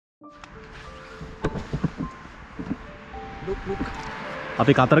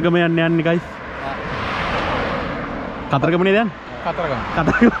අපි කතරගම යන්නේ guys. කතරගමනේ දැන්? කතරගම.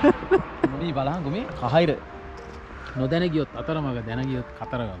 මේ බලහන් ගොමේ කහයිර නොදැන ගියොත් අතරමඟ දැන ගියොත්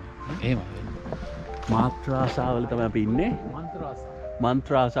කතරගම. එහෙම වෙන්නේ. මාත්‍රාසාවල තමයි අපි ඉන්නේ.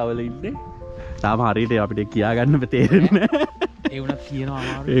 මන්ත්‍රාසාවල ඉන්නේ. තාම හරියට අපිට කියා ගන්න තේරෙන්නේ නැහැ. ඒ වුණත් කියනවා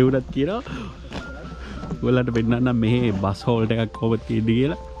අමාරුයි. ඒ වුණත් කියනවා. ඔයාලට පෙන්නන්නම් මෙහි බස් හෝල්ට් එකක් කොහොමද තියෙන්නේ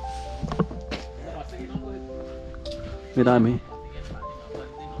කියලා. මේ තමයි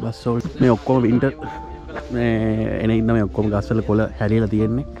බස් හෝල්ට් මේ ඔක්කොම වින්ටර් මේ එන ඉන්න මේ ඔක්කොම ගස්වල කොළ හැරිලා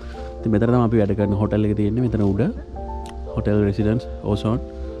තියෙන්නේ. ඉතින් මෙතන තමයි අපි වැඩ කරන හෝටල් එක තියෙන්නේ. මෙතන උඩ හෝටල් රෙසිඩන්ස් ඕසෝන්.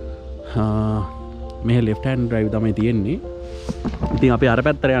 මේ left hand drive තමයි තියෙන්නේ. ඉතින් අපි අර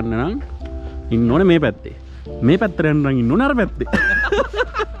පැත්තට යන්න නම් ඉන්න ඕනේ මේ පැත්තේ. මේ පැත්තට යන්න නම් ඉන්න ඕනේ අර පැත්තේ.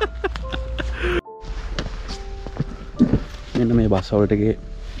 මෙන්න මේ බස් හෝල්ට් එකේ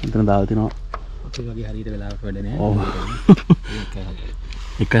මෙතන දාලා තිනවා. ඔකේ වගේ හරියට වෙලාවක් වැඩ නැහැ. ඔව්.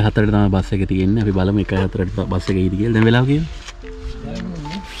 1:04ට තමයි බස් එක තියෙන්නේ. අපි බලමු 1:04ට බස් එක එයිද කියලා. දැන් වෙලාව කීයද?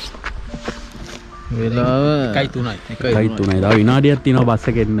 වෙලාව 1:03යි. 1:03යි. තව විනාඩියක් තියෙනවා බස්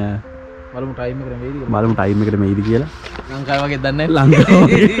එකෙන්. බලමු ටයිම් එකට මෙයිද කියලා. බලමු ටයිම් එකට මෙයිද කියලා. ලංකාව වගේ දන්නේ නැහැ. ලංකාව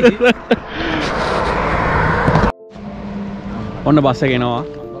වගේ. ඔන්න බස් එක එනවා.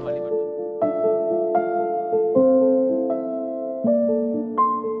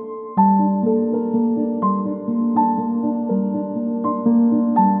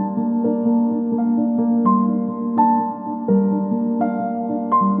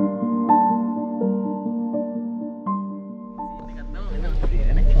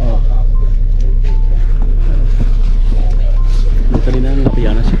 අපි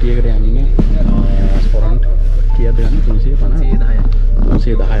යන සිටියකට යන්නේ ෆොරන්ට් කීයද ගන්න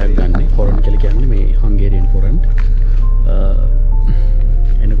 310ක් ගන්න. ෆොරන්ට් කියලා කියන්නේ මේ හංගේරියන් ෆොරන්ට්.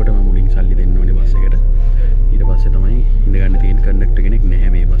 එනකොට මම මුලින් සල්ලි දෙන්න ඕනේ බස් එකට. ඊට පස්සේ තමයි ඉඳ ගන්න තියෙන කන්ඩක්ටර් කෙනෙක් නැහැ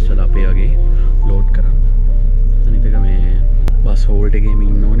මේ බස් වල අපේ වගේ ලෝඩ් කරන්න. අනිත් එක මේ බස් හෝල්ට් එකේම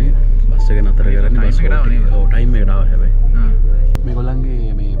ඉන්න ඕනේ. බස් එක නතර කරන්නේ බස් හෝල්ට් එකේ. ඔව් ටයිම් එකට ආවා හැබැයි.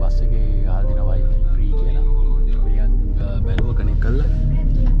 මේගොල්ලන්ගේ මේ බස් එකේ ආල් දින වයිෆයි ෆ්‍රී කියලා. බැලුව කනෙක්ට් කළා.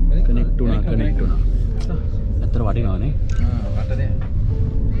 කනෙක්ට් වුණා. ඇත්තට වටිනවනේ. වටනේ.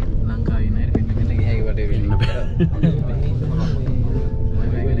 ලංකාවේ නෑ පින්න ගිහයි වටේ වෙන්න බෑ.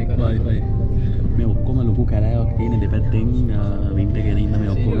 වයිෆයි. මේ ඔක්කොම ලොකු කැලෑවක් තියෙන දෙපැත්තෙන් වින්ට් එකේ ඉන්න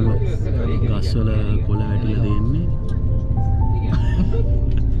මේ ඔක්කොම ගස්වල කොළ වැටිලා තියෙන්නේ.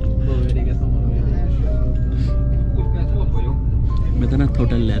 මෙතනත්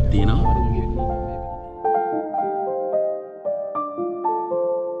හෝටල් එකක් තියෙනවා.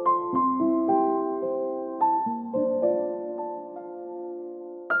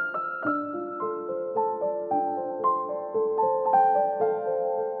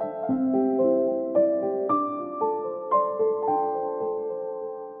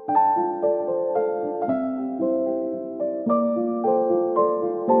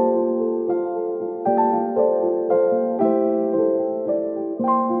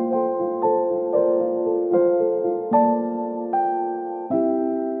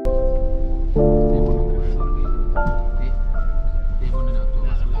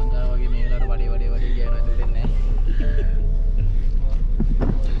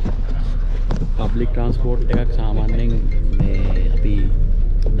 පබ්ලික් ට්‍රාන්ස්පෝර්ට් එකක් සාමාන්‍යයෙන් මේ අපි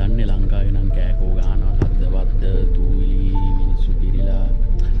දන්නේ ලංකාවේ නම් කෑකෝ ගහනවා සද්දවත්ද දූවිලි මිනිස්සු පිරිලා.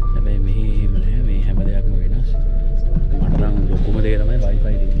 හැබැයි මෙහි එහෙම නැහැ. මේ හැම දෙයක්ම වෙනස්. මට නම් ලොකුම දේ තමයි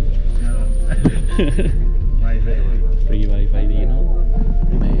වයිෆයි දෙන්නේ. ෆ්‍රී වයිෆයි දෙනවා.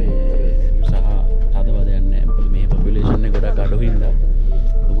 මේ සහ තදබදයක් නැහැ. මොකද මේ පොපියුලේෂන් එක ගොඩක් අඩු හින්දා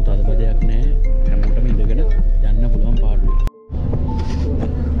ලොකු තදබදයක් නැහැ. හැමෝටම ඉඳගෙන යන්න පුළුවන් පාඩුවේ.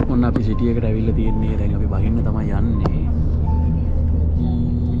 ඔන්න අපි සිටි එකට ඇවිල්ලා තියෙන්නේ. දැන් අපි බහින්න තමයි යන්නේ.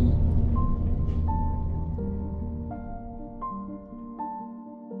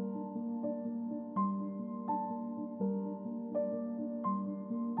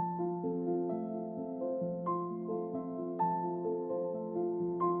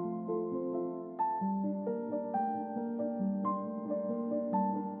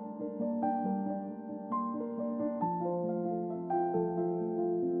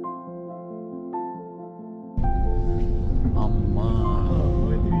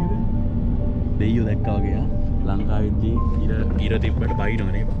 දෙයියෝ දැක්කා වගේ ලංකාවෙදී ඉර තිබ්බට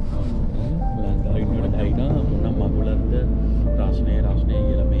බයිනවනේ ලංකාවේ ඉන්නකොට බයිනා මොනම් මගුලක්ද රස්නේ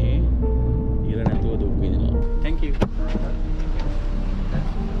කියලා මෙහි ඉර නැතුව දුක් විඳිනවා. Thank you.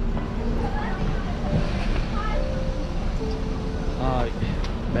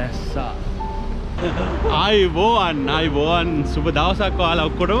 බැස්සා ආයිබෝවන් සුබ දවසක් ඔයාලා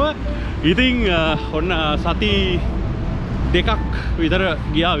ඔක්කොටම. ඉතින් ඔන්න සති දෙකක් විතර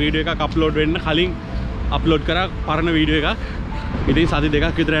ගියා වීඩියෝ එකක් අප්ලෝඩ් වෙන්න. කලින් අප්ලෝඩ් කරා පරණ වීඩියෝ එකක්. ඉතින් සති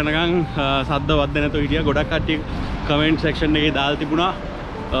දෙකක් විතර යනකම් සද්ද වද්ද නැතුව හිටියා. ගොඩක් කට්ටිය කමෙන්ට් සෙක්ෂන් එකේ දාලා තිබුණා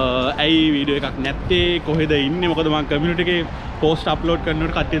ඇයි වීඩියෝ එකක් නැත්තේ, කොහෙද ඉන්නේ, මොකද මම කමියුනිටි එකේ පෝස්ට් අප්ලෝඩ්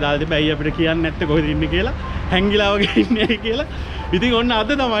කරනකොට කට්ටිය දාලා තිබ්බා ඇයි අපිට කියන්නේ නැත්තේ කොහෙද ඉන්නේ කියලා, හැංගිලා වගේ ඉන්නේ කියලා. ඉතින් ඔන්න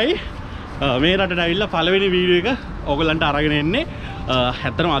අද තමයි මේ රටට ඇවිල්ලා පළවෙනි වීඩියෝ එක ඔයගලන්ට අරගෙන එන්නේ.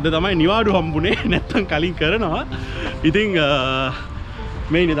 ඇත්තටම අද තමයි නිවාඩු හම්බුනේ, නැත්තම් කලින් කරනවා. ඉතින්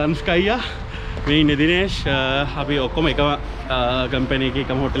මේ ඉන්නේ ධනුෂ්කයියා, මේ ඉන්නේ දිනේෂ්. අපි ඔක්කොම එකම කම්පැනි එකේ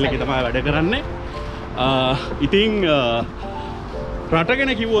එකම හෝටල් එකේ තමයි වැඩ කරන්නේ. ඉතින් රට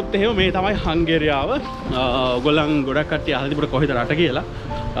ගැන කිව්වොත් එහෙම මේ තමයි හංගේරියාව. ඔයගොල්ලන් ගොඩක් කට්ටිය අහලා තිබුණා කොහෙද රට කියලා.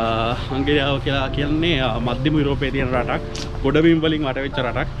 හංගේරියාව කියලා කියන්නේ මධ්‍යම යුරෝපයේ තියෙන රටක්. ගොඩබිම් වලින් වටවෙච්ච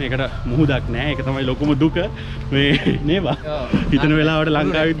රටක්. මේකට මුහුදක් නැහැ. ඒක තමයි ලොකුම දුක. මේ නේද? හිතන වෙලාවට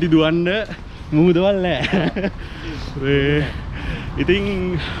ලංකාවෙද්දි දුවන්න මුහුදවල් නැහැ. ඉතින්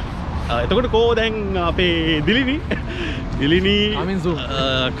එතකොට කෝ දැන් අපේ දිලිනි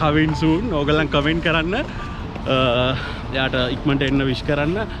කමින් සූන්. ඕගොල්ලන් කමෙන්ට් කරන්න. එයාට ඉක්මනට එන්න විශ්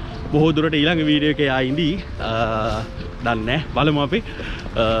කරන්න. බොහෝ දුරට ඊළඟ වීඩියෝ එකේ ආ ඉඳී. දන්නේ නැහැ. බලමු අපි.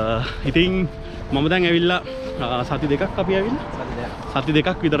 ඉතින් මම දැන් ඇවිල්ලා සති දෙකක් අපි ඇවිල්ලා සති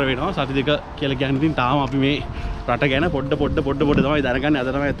දෙකක් විතර වෙනවා. සති දෙක කියලා කියන්නේ ඉතින් තාම අපි මේ රට ගැන පොඩ තමයි දැනගන්නේ. අද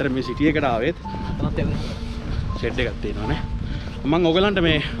තමයි ඇත්තට මේ සිටි එකට ආවෙත්. ෂෙඩ් එකක් තියෙනවා නේ. මම ඔයගලන්ට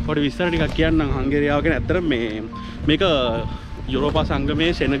මේ පොඩි විස්තර ටිකක් කියන්නම් හංගේරියාව ගැන. ඇත්තට මේක යුරෝපා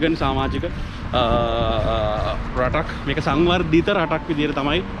සංගමයේ සෙනගන් සමාජික රටක්. මේක සංවර්ධිත රටක් විදිහට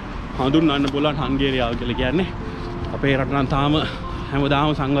තමයි හඳුන්වන්න පුළුවන් හංගේරියාව කියලා කියන්නේ. අපේ රට නම් තාම හැමදාම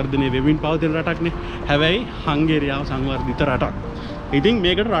සංවර්ධනය වෙමින් පවතින රටක්නේ. හැබැයි හංගේරියාව සංවර්ධිත රටක්. ඉතින්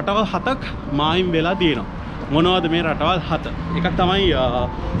මේකට රටවල් 7ක් මායිම් වෙලා තියෙනවා. මොනවද මේ රටවල් 7? එකක් තමයි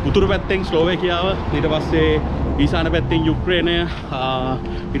උතුරු පැත්තෙන් ස්ලෝවේකියාව, ඊට පස්සේ ඊශාන පැත්තෙන් යුක්‍රේනය,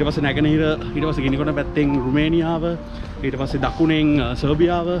 ඊට පස්සේ නැගෙනහිර ඊට පස්සේ ගිනිකොන පැත්තෙන් රුමේනියාව, ඊට පස්සේ දකුණෙන්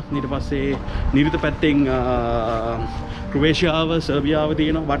සර්බියාව, ඊට පස්සේ නිරිත පැත්තෙන් ක්‍රොේෂියාව, සර්බියාව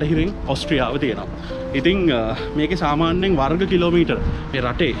තියෙනවා, බටහිරින් ඕස්ට්‍රියාව තියෙනවා. ඉතින් මේකේ සාමාන්‍යයෙන් වර්ග කිලෝමීටර් මේ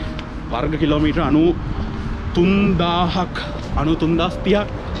රටේ වර්ග කිලෝමීටර් 93,30ක්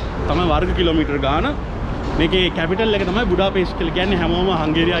තමයි වර්ග කිලෝමීටර් ගාන. මේකේ කැපිටල් එක තමයි බුඩාපෙස්ට් කියලා කියන්නේ. හැමෝම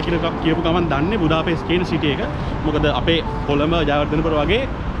හංගේරියා කියන එකක් කියපු ගමන් දන්නේ බුඩාපෙස්ට් කියන සිටි එක. මොකද අපේ කොළඹ ජයවර්ධනපුර වගේ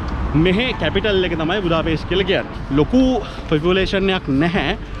මෙහි කැපිටල් එක තමයි බුඩාපෙස්ට් කියලා කියන්නේ. ලොකු පොපියුලේෂන් එකක්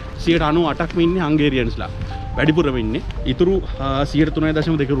නැහැ. 98%ක්ම ඉන්නේ හංගේරියන්ස්ලා. වැඩිපුරම ඉන්නේ. ඉතුරු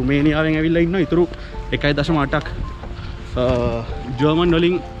 3.2% රුමේනියාවෙන් ඇවිල්ලා ඉන්නවා. ඉතුරු 1.8ක් ජර්මන්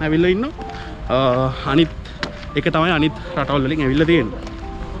වලින් ඇවිල්ලා ඉන්නවා. අනිත් එක තමයි අනිත් රටවල් වලින් ඇවිල්ලා තියෙන්නේ.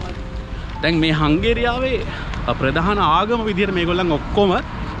 දැන් මේ හංගේරියාවේ ප්‍රධාන ආගම විදිහට මේගොල්ලන් ඔක්කොම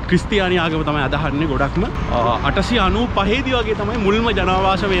ක්‍රිස්තියානි ආගම තමයි අදහන්නේ ගොඩක්ම. 895 දී වගේ තමයි මුල්ම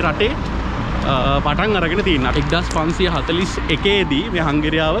ජනාවාස මේ රටේ පටන් අරගෙන තියෙනවා. 1541 දී මේ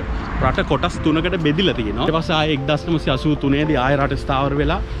හංගේරියාව රට කොටස් 3කට බෙදිලා තියෙනවා. ඊට පස්සේ ආයේ 1983 දී ආයේ රට ස්ථාවර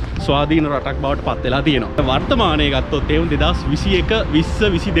වෙලා ස්වාධීන රටක් බවට පත් වෙලා තියෙනවා. වර්තමානයේ ගත්තොත් ඒ 2021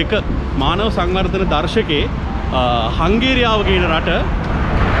 2022 මානව සංවර්ධන දර්ශකයේ හංගේරියාව කියන රට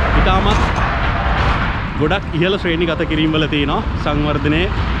ඉතාමත් ගොඩක් ඉහළ ශ්‍රේණිගත කිරීම් වල තියෙනවා සංවර්ධනයේ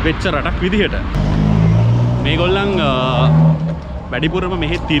වෙච්ච රටක් විදිහට. මේගොල්ලන් වැඩිපුරම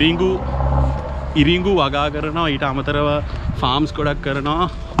මෙහි ඉරිඟු වගා කරනවා. ඊට අමතරව ෆාම්ස් ගොඩක් කරනවා.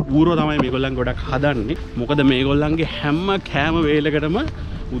 ඌරෝ තමයි මේගොල්ලන් ගොඩක් හදන්නේ. මොකද මේගොල්ලන්ගේ හැම කෑම වේලකටම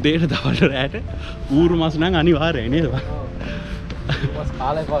උදේට දවල්ට රැට ඌරු මස් නම් අනිවාර්යයි නේද? මස්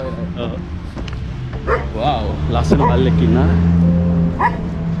කාලේ කොහෙද? වව් ලස්සන බල්ලෙක් ඉන්නා.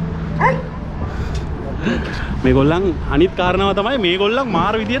 මේගොල්ලන් අනිත් කාරණාව තමයි මේගොල්ලන්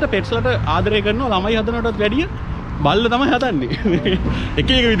මාර විදියට පෙට්ස්ලට ආදරය කරනවා. ළමයි හදනටත් වැඩිය බල්ල තමයි හදන්නේ. එක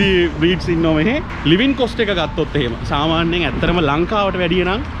විදිහේ බ්‍රීඩ්ස් ඉන්නවා මෙහි. ලිවින් කොස්ට් එක ගත්තොත් එහෙම සාමාන්‍යයෙන් ඇත්තටම ලංකාවට වැඩිය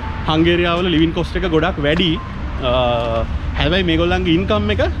නම් හංගේරියාවල ලිවින් කොස්ට් එක ගොඩක් වැඩි. හැබැයි මේගොල්ලන්ගේ ඉන්කම්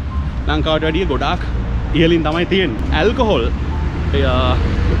එක ලංකාවට වැඩිය ගොඩාක් ඉහළින් තමයි තියෙන්නේ. ඇල්කොහොල්,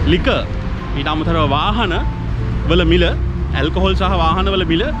 ලිකර්, ඊට අමතරව වාහන වල මිල, ඇල්කොහොල් සහ වාහන වල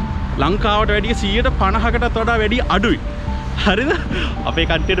මිල ලංකාවට වැඩිය 150කටත් වඩා වැඩි අඩුයි. හරිද? අපේ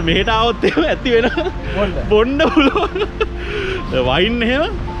කට්ටියට මෙහෙට ආවොත් එහෙම ඇති වෙන බොන්න පුළුවන්. වයින් එහෙම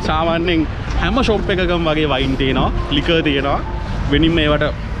සාමාන්‍යයෙන් හැම ෂොප් එකකම වගේ වයින් තියෙනවා, ලිකර් තියෙනවා. වෙනින්ම ඒවට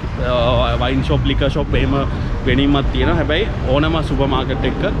වයින් ෂොප්, ලිකර් ෂොප් එහෙම වෙනින්මත් තියෙනවා. හැබැයි ඕනම සුපර් මාකට්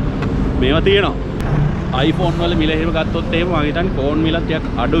එකක මේවා තියෙනවා. iPhone වල මිල එහෙම ගත්තොත් එහෙම මම හිතන්නේ ෆෝන් මිලත් ටිකක්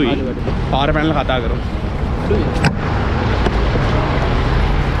අඩුයි. පාර පැනලා කතා කරමු.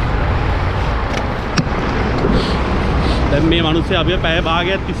 දැන් මේ මිනිස්සේ අපි පැය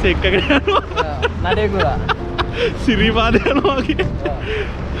භාගයක් තිස්සේ එක්කගෙන යනවා. නඩේ ගුරා. සිරිපාද යනවා වගේ.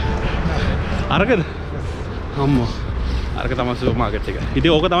 අරකද? අම්මෝ. අරක තමයි සුපර් මාකට් එක.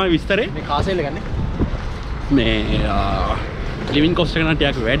 ඉතින් ඕක තමයි විස්තරේ. මේ කාසෙල් එකනේ. මේ ලිවිං කොස්ට් එක නම්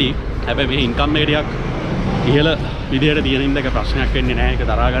ටිකක් වැඩි. හැබැයි මේ ඉන්කම් එක ටිකක් ඉහළ විදියට තියෙන ඉඳක ප්‍රශ්නයක් වෙන්නේ නැහැ. ඒක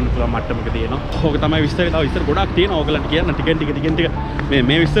දරා ගන්න පුළුවන් මට්ටමක තියෙනවා. ඕක තමයි විස්තරේ. තව විස්තර ගොඩක් තියෙනවා. ඕගලන්ට කියන්න ටිකෙන් ටික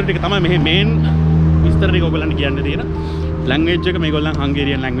මේ විස්තර ටික තමයි මේ මේන් විස්තර ටික ඕගලන්ට කියන්න තියෙන. ලැන්ග්වේජ් එක මේගොල්ලන්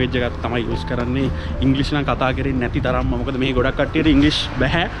හංගේරියන් ලැන්ග්වේජ් එකක් තමයි යූස් කරන්නේ. ඉංග්‍රීසි නම් කතා කරන්නේ නැති තරම්ම. මොකද මේ ගොඩක් කට්ටියට ඉංග්‍රීසි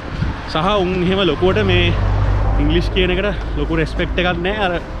බෑ. සහ උන් එහෙම ලොකුවට මේ ඉංග්‍රීසි කියන එකට ලොකු රෙස්පෙක්ට් එකක් නැහැ.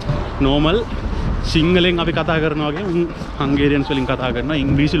 අර නෝමල් සිංහලෙන් අපි කතා කරනවා වගේ උන් හංගේරියන්ස් වලින් කතා කරනවා.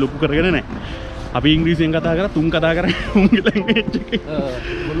 ඉංග්‍රීසි ලොකු කරගෙන නැහැ. අපි ඉංග්‍රීසියෙන් කතා කරා තුන් කතා කරන්නේ උන්ගේ ලැන්ග්වේජ් එකේ.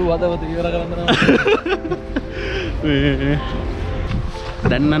 මුළු වදවත ඉවර කරන්න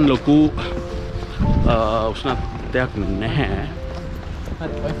දැන් නම් ලොකු උෂ්ණත්වයක් නැහැ.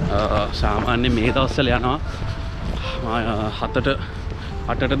 සාමාන්‍ය මේ දවස්වල යනවා 7ට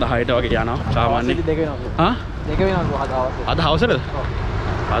 8ට 10ට වගේ යනවා සාමාන්‍ය. දෙක වෙනවා. දෙක වෙනවා අද හවසටද?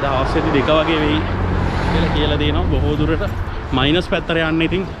 අද හවසේදී දෙක වගේ වෙයි කියලා දෙනවා. බොහෝ දුරට මයිනස් පැත්තට යන්න.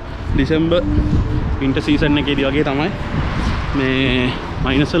 ඉතින් දෙසැම්බර් වින්ටර් සීසන් එකේදී වගේ තමයි මේ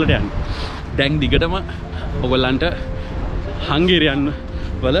මයිනස් වලට යන්නේ. දැන් දිගටම ඔයගොල්ලන්ට හංගේරියන්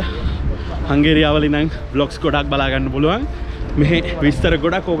වල හංගේරියාවල ඉඳන් බ්ලොග්ස් ගොඩක් බලා ගන්න පුළුවන්. මෙහි විස්තර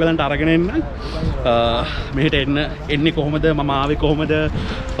ගොඩක් ඕගලන්ට අරගෙන එන්න. මෙහෙට එන්නේ කොහොමද, මම ආවේ කොහොමද,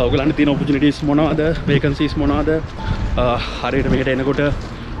 ඕගලන්ට තියෙන ඔපචුනිටිස් මොනවද, වේකන්සිස් මොනවද, හරියට මෙහෙට එනකොට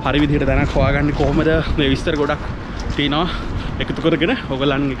හරි විදිහට දැනක් හොයාගන්නේ කොහොමද, මේ විස්තර ගොඩක් තියෙනවා. එකතු කරගෙන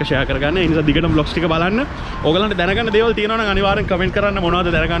ඕගලන් එක ෂෙයා කරගන්න. ඒ නිසා දිගටම බ්ලොග්ස් ටික බලන්න. ඕගලන්ට දැනගන්න දේවල් තියෙනවා නම් අනිවාර්යෙන් කමෙන්ට් කරන්න මොනවද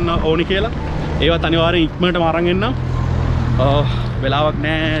දැනගන්න ඕනි කියලා. ඒවත් අනිවාර්යෙන් ඉක්මනටම අරන් එන්න. වෙලාවක්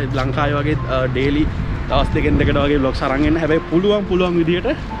නැහැ ලංකාවේ වගේ ඩේලි දවස් දෙකෙන් දෙකට වගේ බ්ලොග්ස් අරන් එන්න. හැබැයි පුළුවන් විදිහට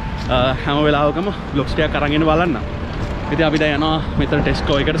හැම වෙලාවකම බ්ලොග්ස් ටිකක් අරන් එන්න බලන්න. ඉතින් අපි දැන් යනවා මෙතන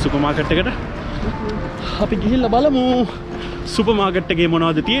ටෙස්කෝ එකට සුපර් මාකට් එකට. අපි ගිහිල්ලා බලමු සුපර් මාකට් එකේ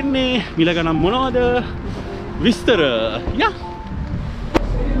මොනවද තියෙන්නේ, මිල ගණන් මොනවද, විස්තර. යා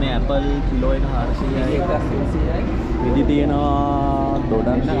මේ ඇපල් කිලෝ එක 400යි. විදි තියෙනවා,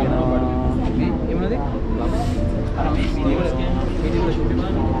 ඩොඩන් තියෙනවා.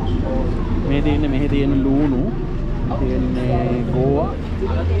 මෙහි තියෙන ලූණු තියෙන්නේ ගෝවා.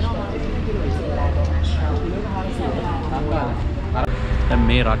 දැන්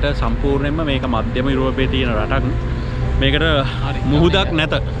මේ රට සම්පූර්ණයෙන්ම මේක මධ්‍යම යුරෝපයේ තියෙන රටක්. මේකට මුහුදක්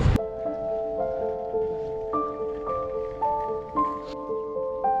නැත.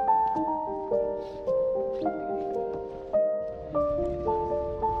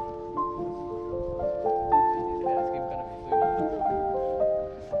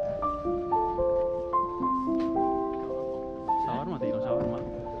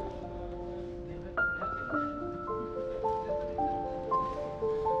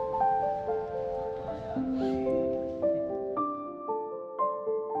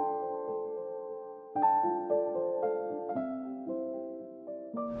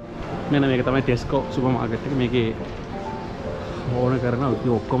 මෙන්න මේක තමයි ටෙස්කෝ සුපර් මාකට් එක. මේකේ ඕන කරන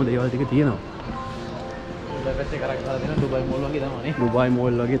ඔක්කොම දේවල් ටික තියෙනවා. ඩුබයි කරක් දාලා දෙන ඩුබයි මෝල් වගේ තමයි නේ. ඩුබයි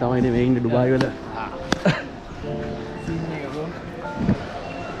මෝල් වගේ තමයි නේ මේ ඉන්නේ ඩුබයි වල. සීන් එක බෝ.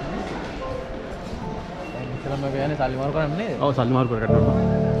 ඉතලම ගෑනේ සල්ලි මාරු කරන්නේ නේද? ඔව් සල්ලි මාරු කර ගන්නවා.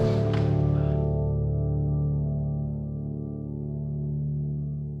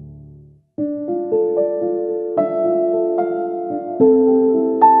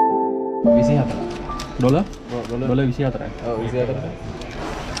 $24. $24යි. ඔව් 24යි.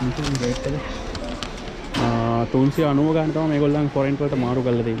 මේකෙන් රේට් එක 390 ගන්න තමයි මේගොල්ලන් ෆොරෙන් වලට මාරු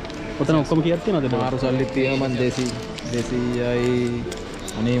කරලා දෙන්නේ. ඔතන ඔක්කොම කීයක් තියෙනවද? මාරු සල්ලි තියෙනවා මන් 200යි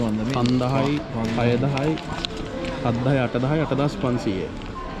අනේ මන්ද මේ 5000යි 6000යි 7000යි 8000යි 8500යි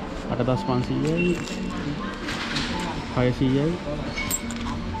 8500යි 600යි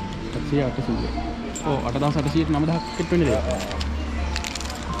 700යි 800යි. ඔව් 8800ට 9000ක් කිට් වෙන්නේ දෙයක්.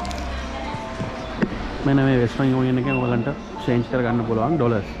 මෙන්න මේ වෙස්ටර්න් යූනියන් එකෙන් ඔයගලන්ට චේන්ජ් කරගන්න පුළුවන්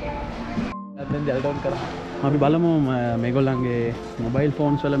ඩොලර්ස්. දැන් දැල් ඩවුන් කරා. අපි බලමු මේගොල්ලන්ගේ මොබයිල්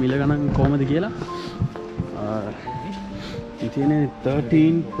ෆෝන්ස් වල මිල ගණන් කොහමද කියලා. ඉතින්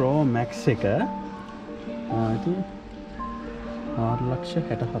 13 Pro Max එක ඉතින්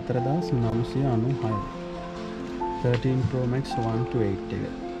 4,64,996. 13 Pro Max 128 එක.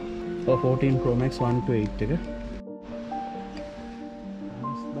 14 Pro Max 128 එක.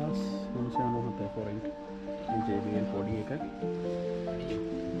 JBL 40 එක.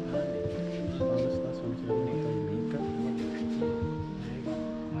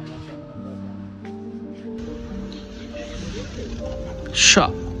 ෂා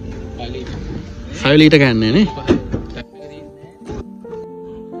 5 ලීටර් ගන්නේ නේ.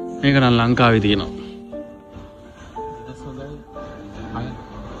 මේක නම් ලංකාවේ තියෙනවා.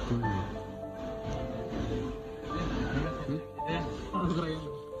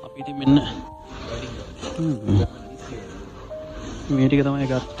 අපි ඉතින් මෙන්න මේ ටික තමයි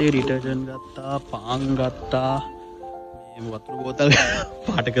ගත්තේ. ඩිටර්ජන්ට් ගත්තා, පාන් ගත්තා, මේ වතුර බෝතල්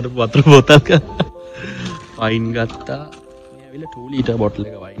පාට කරපු වතුර බෝතල් වයින් ගත්තා. මේ ඇවිල්ලා 2 ලීටර් බොටල්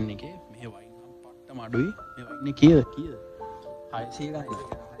එක වයින් එකේ. මේ වයින් නම් පට්ටම අඩුයි. මේ වයින් එක කීයද? 600 ගානක්.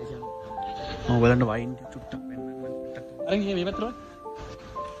 මම ඔයගලන්ට වයින් චුට්ටක් පෙන්නන්න. අරන් මේ පැත්තට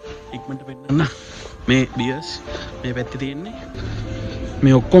ඉක්මනට පෙන්නන්න. මේ බියර්ස් මේ පැත්තේ තියෙන්නේ.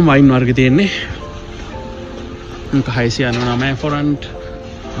 මේ ඔක්කොම වයින් වර්ග තියෙන්නේ. 699 ෆොරන්ට්.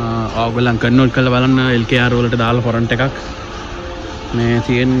 ඔයගලන් කන්වර්ට් කරලා බලන්න LKR වලට දාලා ෆොරන්ට් එකක්. මේ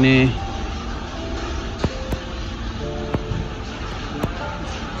තියෙන්නේ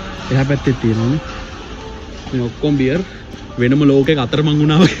එහා පැත්තේ තියෙනවානේ. මේ ඔක්කොම බියර් වෙනම ලෝකයක අතරමං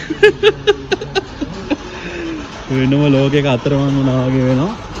වුණා වගේ. වෙනම ලෝකයක අතරමං වුණා වගේ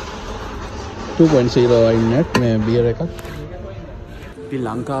වෙනවා. 2.0 වයින් net මේ බියර් එකක්. ඉතින්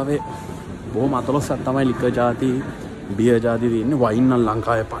ලංකාවේ බොහොම අතලොස්සක් තමයි ලිකර් ಜಾති බියර් ಜಾති තියෙන්නේ. වයින් නම්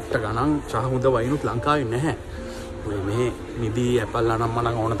ලංකාවේ පට්ට ගණන්. චහ හොඳ වයිනුත් ලංකාවේ නැහැ. මේ නිදි ඇපල් අනම්ම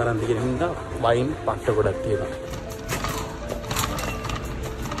නම් ඕන තරම් තියෙන හින්දා වයින් පට්ට ගොඩක් තියෙනවා.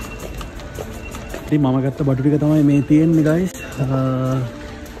 ඉතින් මම ගත්ත බඩු ටික තමයි මේ තියෙන්නේ guys.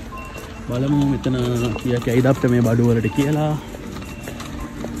 බලමු මෙතන කීයද අපිට මේ බඩු වලට කියලා.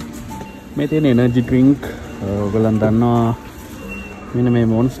 මේ තියෙන එනර්ජි ඩ්‍රින්ක් ඔයගොල්ලන් දන්නවා. මෙන්න මේ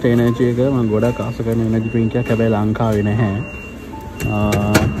මොන්ස්ටර් එනර්ජි එක මම ගොඩක් ආස කරන එනර්ජි ඩ්‍රින්ක් එකක්. හැබැයි ලංකාවේ නැහැ.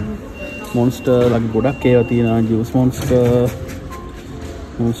 මොන්ස්ටර් ලගේ ගොඩක් ඒවා තියෙනවා. ජූස් මොන්ස්ටර්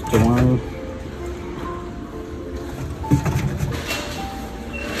මල්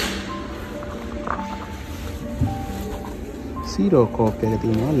සීරෝ කෝක් එක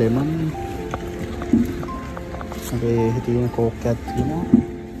තියෙනවා. ලෙමන් අපේ තියෙන කෝක් එකක් තියෙනවා.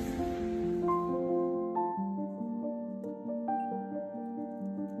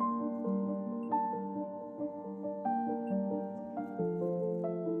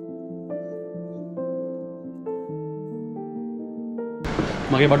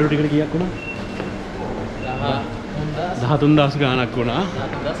 මගේ බඩු ටිකට කීයක් වුණා? 13000 ගාණක් වුණා.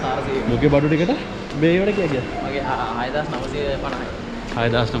 14000. මොකේ බඩු ටිකට? මේ වල කීයක් ගියා? මගේ 6950යි.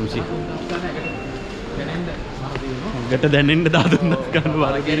 6900. ගට දැනෙන්න 13000 ගන්න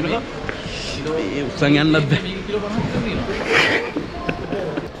බාර කියනවා. ඒ උස්සන් යන්නත්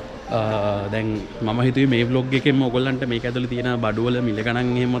දැන් මම හිතුවේ මේ vlog එකෙන්ම ඔයගොල්ලන්ට මේක ඇතුලේ තියෙන බඩු වල මිල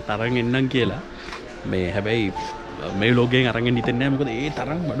ගණන් එහෙම තරන් එන්නම් කියලා. මේ හැබැයි මේ vlog එකෙන් අරගෙන හිටින්නේ නැහැ. මොකද ඒ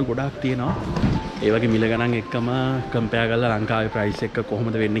තරම් බඩු ගොඩාක් තියෙනවා. ඒ වගේ මිල ගණන් එක්කම කම්පෙයාර් කරලා ලංකාවේ ප්‍රයිස් එක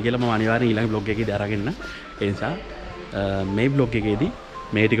කොහොමද වෙන්නේ කියලා මම අනිවාර්යෙන් ඊළඟ vlog එකේදී අරගෙන. ඒ නිසා මේ vlog එකේදී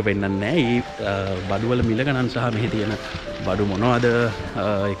මේ ටික පෙන්නන්නේ නැහැ. මේ බඩු වල මිල ගණන් සහ මෙහි තියෙන බඩු මොනවද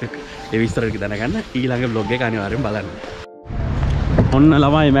ඒක ඒ විස්තර ටික දැනගන්න ඊළඟ vlog එක අනිවාර්යෙන් බලන්න. ඔන්න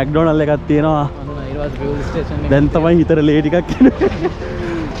ළමයි මැක්ඩොනල්ඩ් එකක් තියෙනවා. දැන් තමයි හිතට ලේ ටිකක් එන්නේ.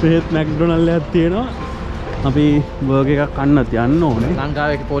 මේත් මැක්ඩොනල්ඩ් එකක් තියෙනවා. අපි බර්ගර් එකක් කන්නත් යන්න ඕනේ.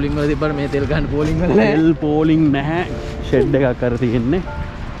 ලංකාවේ පෝලිං වල තිබ්බට මේ තෙල් ගන්න පෝලිං වල තෙල් පෝලිං නැහැ. ෂෙඩ් එකක් කර තියෙන්නේ.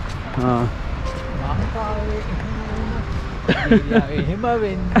 එහෙම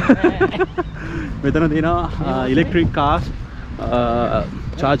වෙන්නේ. මෙතන තියෙනවා ඉලෙක්ට්‍රික් කාර්ස්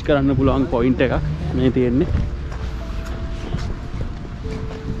charge කරන්න පුළුවන් පොයින්ට් එකක් මේ තියෙන්නේ.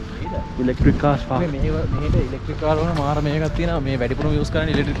 ඉලෙක්ට්‍රික් කාර්ස් මෙහෙට ඉලෙක්ට්‍රික් කාර් වල මාර මේකක් තියෙනවා. මේ වැඩිපුරම යූස්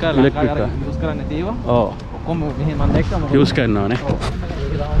කරන්නේ ඉලෙක්ට්‍රික් කාර්. ලංකාවේ යූස් කරන්නේ නැති ඒවා. ඔව්. ඔක්කොම මෙහෙ මම දැක්කම යූස් කරනවානේ.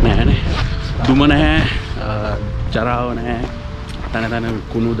 නෑනේ. දුම නැහැ. ජරාව නැහැ. තන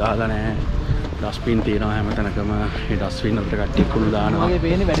කුණු දාලා නැහැ. ඩස්බින් තියෙනවා හැම තැනකම. ඒ ඩස්බින් වලට කට්ටිය කුණු දානවා. මගේ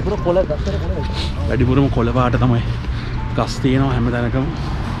පේන්නේ වැඩිපුර කොළ ගස්තර කොළ. වැඩිපුරම කොළ පාට තමයි. ගස් තියෙනවා හැම තැනකම.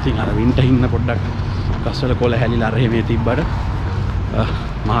 ඉතින් අර වින්ටර් ඉන්න පොඩ්ඩක් ගස් වල කොළ හැලිලා අර මේ තිබ්බට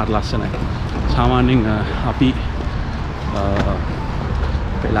මහා ලස්සනයි. සාමාන්‍යයෙන් අපි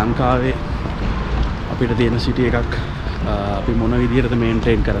ලංකාවේ අපිට තියෙන සිටි එකක් අපි මොන විදිහටද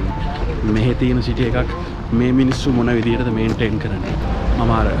මේන්ටේන් කරන්නේ. මෙහි තියෙන සිටි එකක් මේ මිනිස්සු මොන විදිහටද මේන්ටේන් කරන්නේ.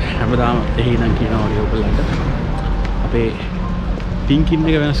 මම අර හැමදාම එහි නම් කියනවා වගේ ඔයගොල්ලන්ට අපේ තින්කින්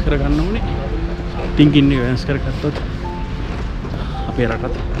එක වෙනස් කර ගන්න ඕනේ. තින්කින් එක වෙනස් කරගත්තොත් අපේ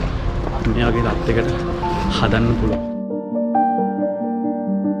රටත් මේ වගේ තත්යකට හදන්න පුළුවන්.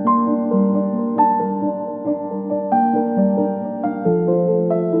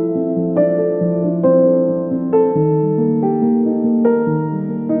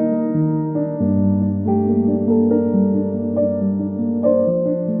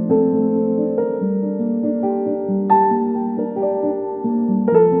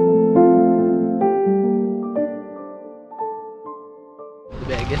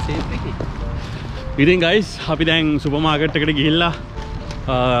 ඉතින් guys අපි දැන් සුපර් මාකට් එකට ගිහිල්ලා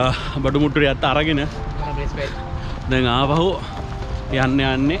බඩු මුට්ටු ටිකක් අරගෙන දැන් ආපහු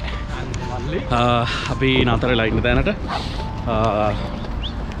යන්නේ අපි නතරලා ඉන්න තැනට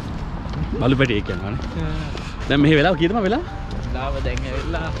බලු පැටියෙක් යනවානේ. දැන් මෙහි වෙලාව කීයද මම වෙලාව? වෙලාව දැන්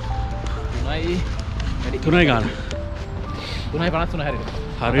ඇවිල්ලා 3යි ගාන. 3:53 හරියට.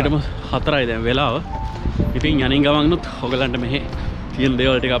 හරියටම 4යි දැන් වෙලාව. ඉතින් යනින් ගමන්නුත් ඔයගලන්ට මෙහි තියෙන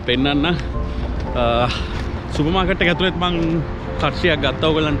දේවල් ටිකක් පෙන්නන්න. සුපර් මාකට් එක ඇතුළේ මම කට්සියක් ගත්තා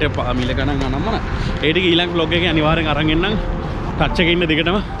ඔයගලන්ට මිල ගණන් අනම්මන. ඒ ටික ඊළඟ vlog එකේ අනිවාර්යෙන් අරන් එන්නම්. ටච් එකේ ඉන්න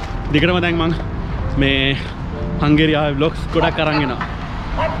දිගටම දැන් මම මේ හංගේරි ආවේ vlogs ගොඩක් අරන් එනවා.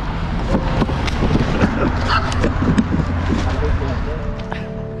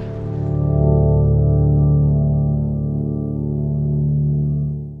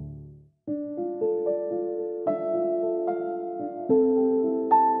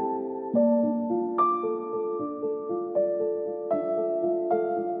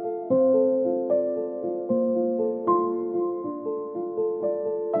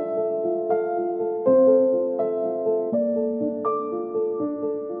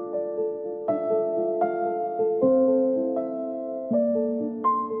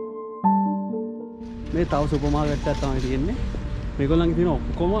 මේ තව සුපර් මාකට් එකක් තමයි තියෙන්නේ. මේගොල්ලන්ගේ තියෙන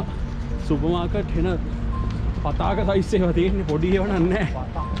ඔක්කොම සුපර් මාකට් වෙන පතාක සයිස් ඒවා තියෙන්නේ. පොඩි ඒවා නෑ.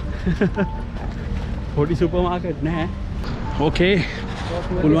 පොඩි සුපර් මාකට් නෑ. ඕකේ.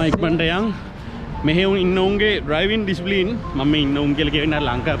 පුළුවන් ඉක්මනට යන්. මෙහෙ ඉන්න උන්ගේ ඩ්‍රයිවිං ඩිසිප්ලින් මම මේ ඉන්න උන් කියලා කියන්නේ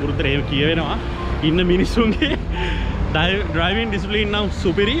ලංකා පුරුද්දට එහෙම කියවෙනවා. ඉන්න මිනිස්සුන්ගේ ඩ්‍රයිවිං ඩිසිප්ලින් නම්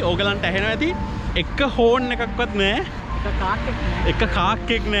සුපිරි. ඕගලන්ට ඇහෙනවා ඇති. එක හෝන් එකක්වත් නෑ. එක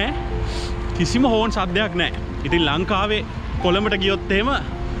කාක්කෙක් නෑ. කිසිම හෝන් සද්දයක් නැහැ. ඉතින් ලංකාවේ කොළඹට ගියොත් එහෙම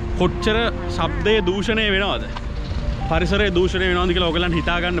කොච්චර ශබ්දයේ දූෂණය වෙනවද? පරිසරයේ දූෂණය වෙනවද කියලා ඔයගලන්ට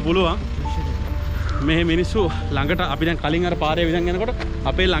හිතා ගන්න පුළුවන්. මේ මිනිස්සු ළඟට අපි දැන් කලින් අර පාරේ විදන් යනකොට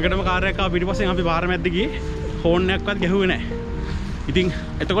අපේ ළඟටම කාර් එකක් ආව පිටිපස්සෙන් අපි පාර මැද්ද ගියේ හෝන් එකක්වත් ගැහුවේ නැහැ. ඉතින්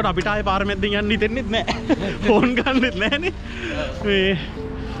එතකොට අපිට ආයේ පාර මැද්දෙන් යන්න හිතෙන්නෙත් නැහැ. හෝන් ගන්නෙත් නැහනේ. මේ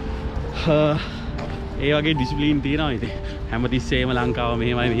ඒ වගේ ඩිසිප්ලින් තියෙනවා ඉතින්. හැමතිස්සෙම ලංකාව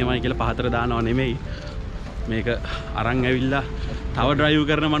මෙහෙමයි කියලා පහතර දානව නෙමෙයි. මේක අරන් ඇවිල්ලා තව ඩ්‍රයිව්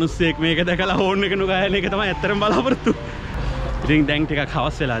කරන මිනිස්සෙක් මේක දැකලා හෝන් එක නුගායන එක තමයි ඇත්තටම බලාපොරොත්තු. ඉතින් දැන් ටිකක්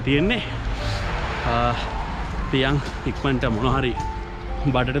හවස් වෙලා තියෙන්නේ. තියන් ඉක්මනට මොන හරි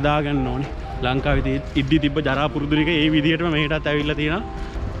බඩට දාගන්න ඕනේ. ලංකාවේ ඉද්දි තිබ්බ ජරා පුරුදු ටික ඒ විදිහටම මෙහෙටත් ඇවිල්ලා තියෙනවා.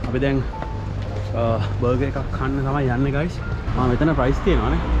 අපි දැන් බර්ගර් එකක් කන්න තමයි යන්නේ guys. මෙතන ප්‍රයිස්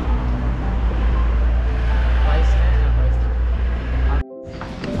තියෙනවානේ.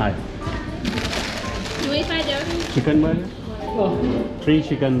 Hi. Chicken burger? 3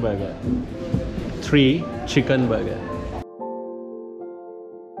 chicken burger. 3 chicken burger.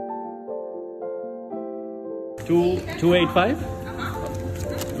 285?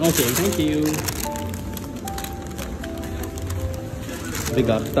 Okay, thank you. අපි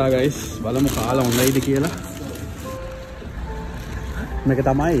ගත්තා guys. බලමු කාලා හොඳයිද කියලා. මේක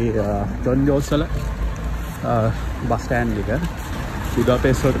තමයි ජොන් ජෝස් වල බස් ස්ටෑන්ඩ් එක.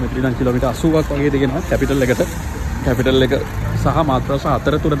 බුඩාපෙස්ට් වලට මෙතන ඉඳන් කිලෝමීටර් 80ක් වගේ දෙගෙනවා කැපිටල් එකට. කැපිටල් එක සහ මාත්‍රාස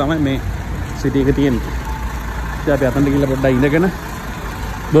අතර තුර තමයි මේ සිටි එක තියෙන්නේ. ඉතින් අපි අතනට ගිහිල්ලා පොඩ්ඩක් ඉඳගෙන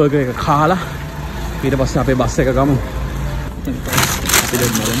බර්ගර් එක කාලා ඊට පස්සේ අපේ බස් එක ගමු. අපි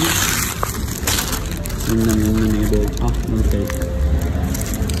දැන් බලමු. මේ බර්ගර් ඕකේ.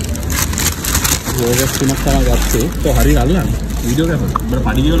 බර්ගර් තුනක් තමයි ගත්තේ. ඒක හරියට අල්ලන්නේ. වීඩියෝ එකක් බර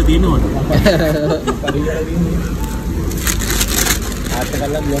පඩි වල තියෙනවද? පඩි වල තියෙනවා. ආට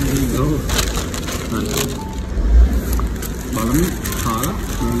කල්ලා ගියම් බලමු කාලා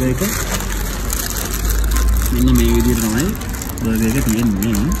බර්ගර් එක මෙන්න මේ විදිහට තමයි බර්ගර් එක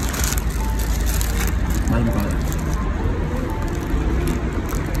තියෙන්නේ. බලමු කාලා.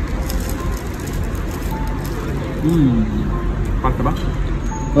 පක්ක බා.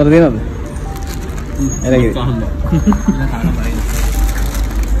 මොකද දෙනවද? එරගේ.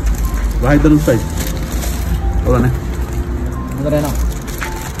 වයිද නුස්සයි. ඔලනේ. මොකද එනවා?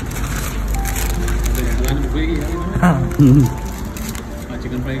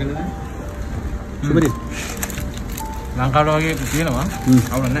 चिकन फ्राई कर लेना सुबह ලංකාවට වගේ තියෙනවා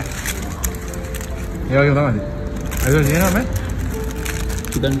අවුල නැහැ ඒ වගේ තමයි ඒක තියෙනවා මේ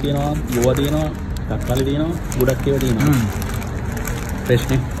चिकन තියෙනවා ගෝවා තියෙනවා තක්කාලි තියෙනවා ගොඩක් ඒවා තියෙනවා ෆ්‍රෙෂ්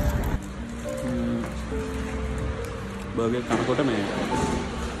නේ බර්ගර් කනකොට මේ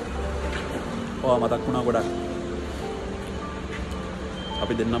මතක් වුණා ගොඩක්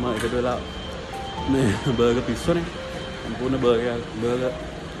අපි දෙන්නම එකතු වෙලා මේ බර්ගර් පිස්සෝනේ සම්පූර්ණ බර්ගර්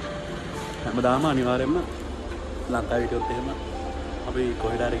හැමදාම අනිවාර්යයෙන්ම ලංකාවේ හිටියොත් එහෙම අපි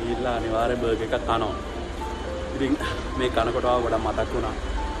කොහෙට හරි ගිහිල්ලා අනිවාර්යෙන් බර්ගර් එකක් කනවා. ඉතින් මේ කනකොට ආව ගොඩක් මතක් වුණා.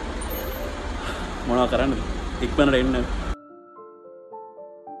 මොනවා කරන්නද? ඉක්මනට එන්න.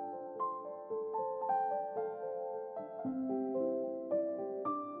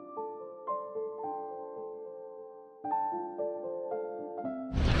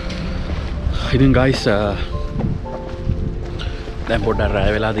 ඉතින් guys දැන් පොඩ්ඩක් රැය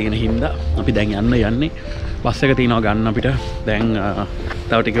වෙලා තියෙන හින්දා අපි දැන් යන්නේ බස් එක තියනවා ගන්න අපිට. දැන්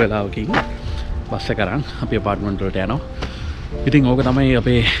තව ටික වෙලාවකින් බස් එක අරන් අපි අපාර්ට්මන්ට් වලට යනවා. ඉතින් ඕක තමයි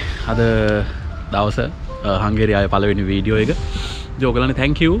අපේ අද දවස හංගේරි ආයේ පළවෙනි වීඩියෝ එක. ඉතින් ඔයගලන්ට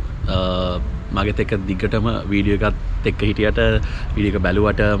thank you. මගෙත් එක්ක දිගටම වීඩියෝ එකත් එක්ක හිටියට වීඩියෝ එක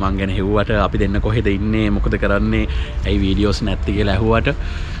බැලුවට මං ගැන හෙව්වට අපි දෙන්න කොහෙද ඉන්නේ මොකද කරන්නේ ඇයි වීඩියෝස් නැත්තේ කියලා ඇහුවට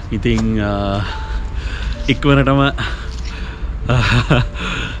ඉතින් ඉක්මනටම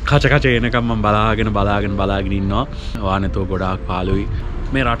කච එනකම් මම බලාගෙන ඉන්නවා. වාහනේතෝ ගොඩාක් පාළුයි.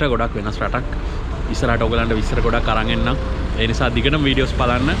 මේ රට ගොඩක් වෙනස් රටක්. ඉස්සරහට ඔයගලන්ට විස්තර ගොඩක් අරන් එන්නම්. ඒ නිසා දිගටම වීඩියෝස්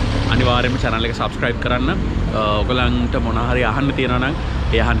බලන්න. අනිවාර්යයෙන්ම channel එක subscribe කරන්න. ඔයගලන්ට මොන හරි අහන්න තියෙනවා නම්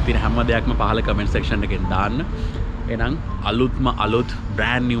ඒ අහන්න තියෙන හැම දෙයක්ම පහල comment section එකෙන් දාන්න. එහෙනම් අලුත්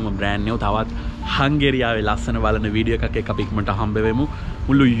brand new තවත් හංගේරියාවේ ලස්සන බලන වීඩියෝ එකක් එක්ක අපි ඉක්මනට හම්බ වෙමු.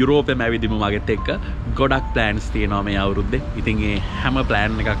 මුළු යුරෝපෙම ඇවිදිමු මගෙත් එක්ක. ගොඩක් plans තියෙනවා මේ අවුරුද්දේ. ඉතින් ඒ හැම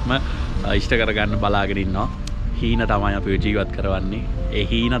plan එකක්ම ඉෂ්ට කරගන්න බලාගෙන ඉන්නවා. හීන තමයි අපි ජීවත් කරවන්නේ. ඒ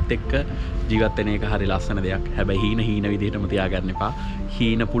හීනත් එක්ක ජීවත් වෙන එක හරි ලස්සන දෙයක්. හැබැයි හීන විදිහටම තියාගන්න එපා.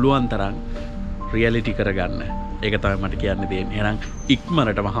 හීන පුළුවන් තරම් රියැලිටි කරගන්න. ඒක තමයි මට කියන්න තියෙන්නේ. එහෙනම්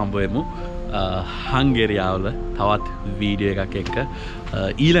ඉක්මනටම හම්බ වෙමු හංගේරියාවල තවත් වීඩියෝ එකක් එක්ක.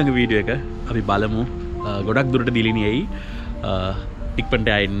 ඊළඟ වීඩියෝ එක අපි බලමු. ගොඩක් දුරට දිලිනියයි ඉක්මනට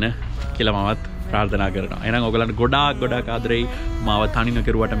ආයෙන්න කියලා මමත් ප්‍රාර්ථනා කරනවා. එහෙනම් ඔයගලන්ට ගොඩාක් ආදරෙයි. මාව තනි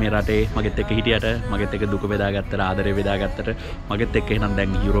නොකරුවට මේ රටේ මගෙත් එක්ක හිටියට මගෙත් එක්ක දුක බෙදාගත්තට ආදරේ බෙදාගත්තට මගෙත් එක්ක එහෙනම්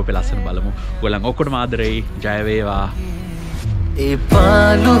දැන් යුරෝපේ ලස්සන බලමු. ඔයගලන් ඔක්කොටම ආදරෙයි. ජය වේවා. ඒ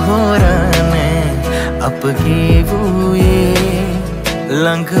පාළු හොරනේ අපගේ වූයේ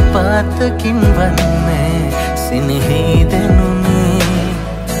ළඟ පාතකින් වන්නේ සිනහේ දැනුනේ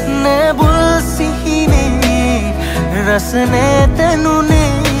නැබුල් සිහිනේ රස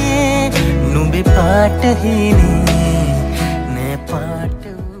නැතනුනේ නුඹේ පාට හිනේ